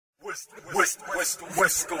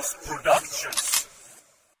West Coast Productions.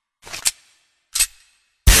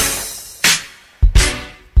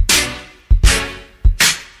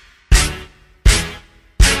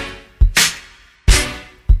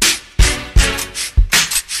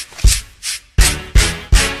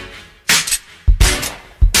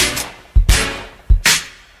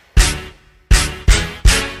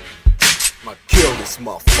 I'ma kill this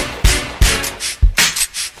motherfucker.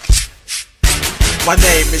 My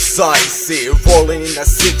name is Icey, rolling in a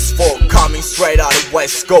 6'4", coming straight out of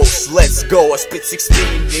West Coast. Let's go, I spit 16,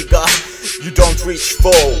 nigga. You don't reach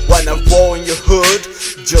 4 when I roll in your hood.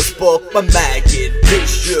 Just pop my maggot,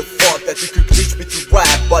 bitch. You thought that you could teach me to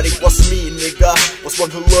rap, but it was me, nigga. Was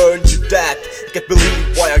one who learned you that. I can't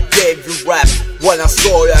believe why I gave you rap when I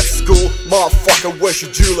saw you at school. Motherfucker, where's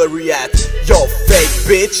your jewelry at? Yo, fake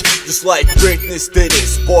bitch, just like Britney did it.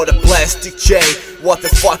 Sport a plastic chain. What the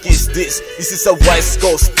fuck is this? This is a West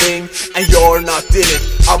Coast thing, and you're not in it.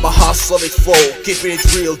 I'm a hustler with flow, keeping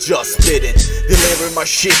it real, just spit it. Delivering my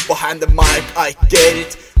shit behind the mic, I get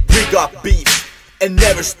it. We got beef, and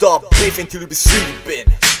never stop beefing till you be sleeping.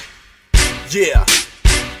 Yeah.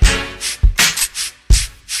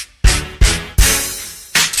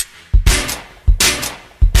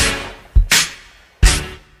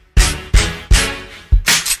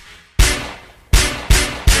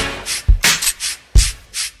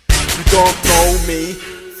 You don't know me,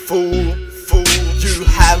 fool, you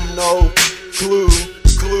have no clue.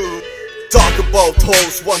 Talk about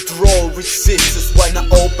hoes, want to roll with sisters. When I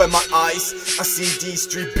open my eyes, I see these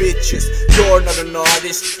 3 bitches. You're not an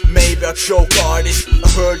artist, maybe a joke artist. I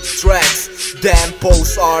heard the tracks, damn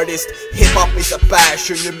post artist. Hip-hop is a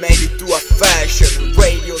passion, you made it to a fashion.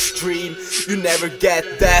 Radio stream, you never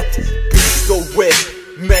get that. Pistol whip,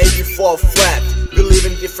 maybe fall flat. We live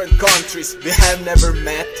in different countries, we have never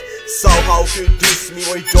met. So how could you diss me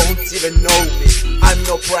when you don't even know me? I'm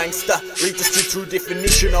no prankster, read the true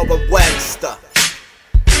definition of a wankster.